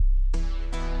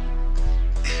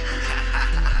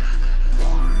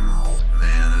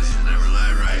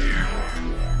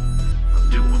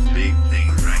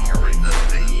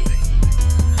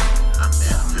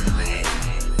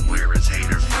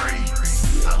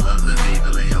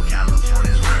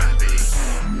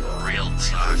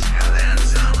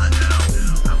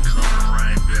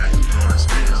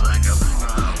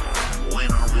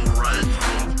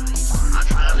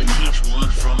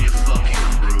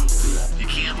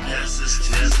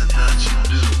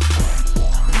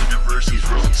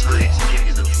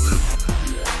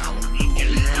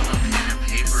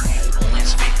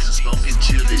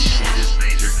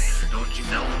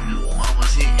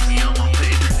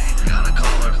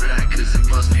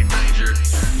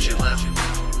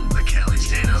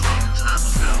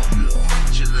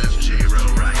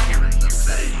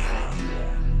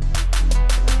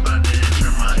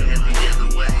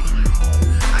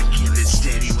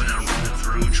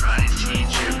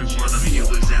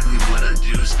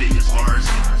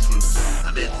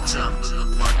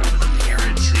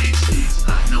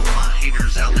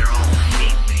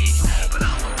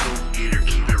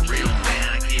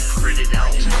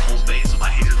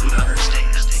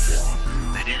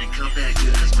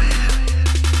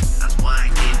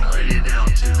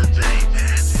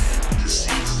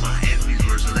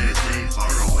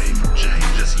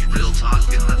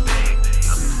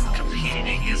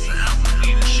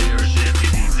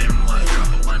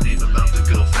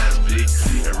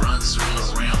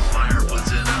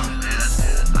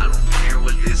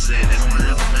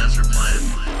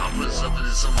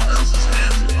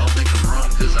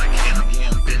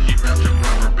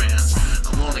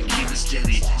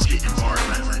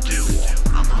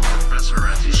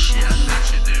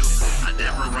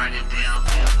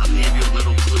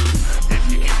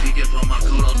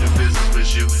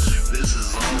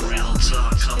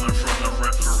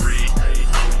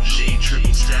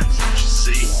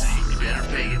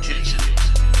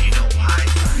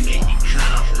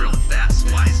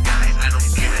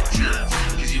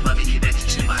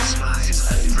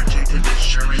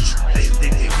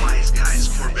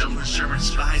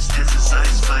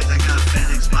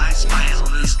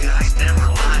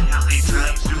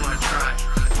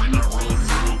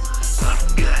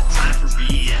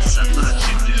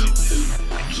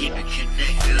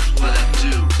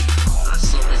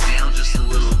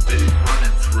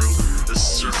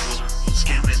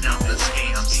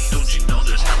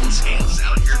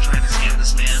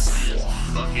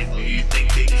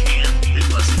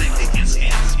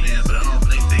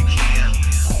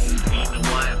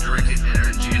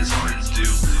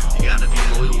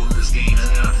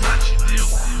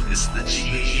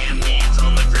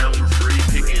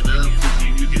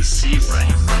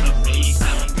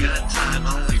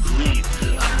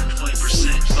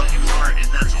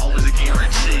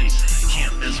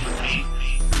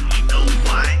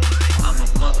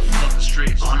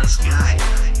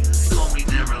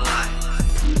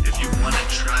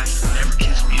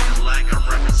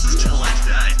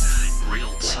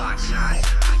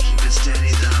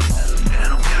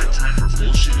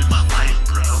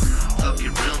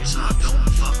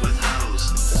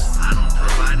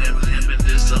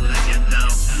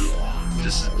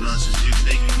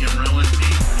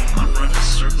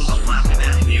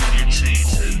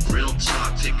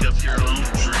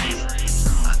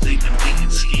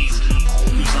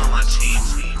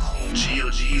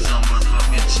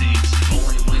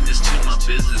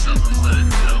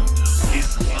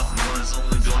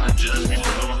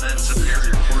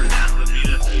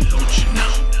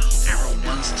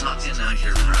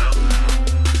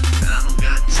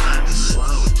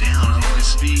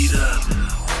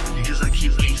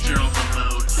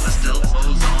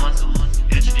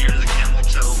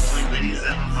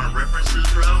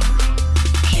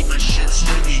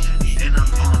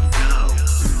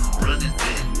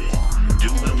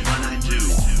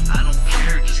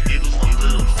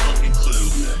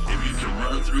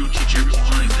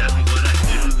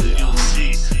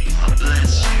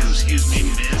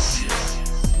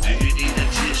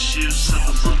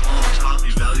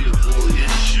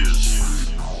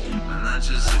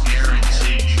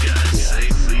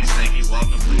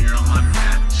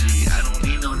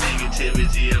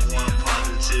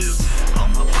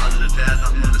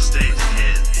I'm gonna stay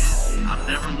ahead. I'm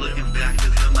never looking back,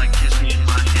 cause they might catch me in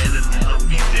my head, and then I'll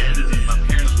be dead, and then my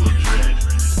parents will dread.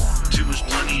 Too much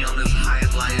money on this high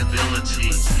liability.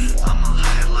 I'm a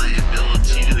high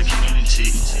liability to the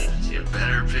community. You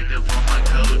better pick up on my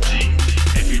code, G.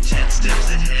 If you're 10 steps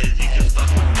ahead, you can fuck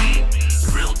with me.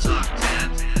 Real talk,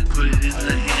 man. Put it in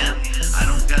the hand. I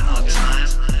don't got no time.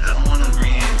 I don't wanna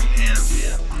read him.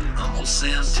 Uncle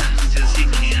Sam tells cause he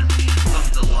can.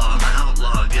 Fuck the law, I'm an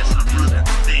outlaw. Yes, I'm running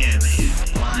thin.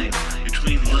 Line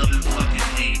between love and fucking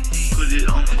hate. Put it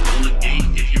on the Golden Gate.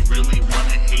 If you really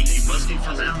wanna hate, you must be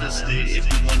from out the state. If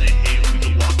you wanna hate, we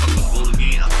can walk on the Golden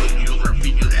Gate.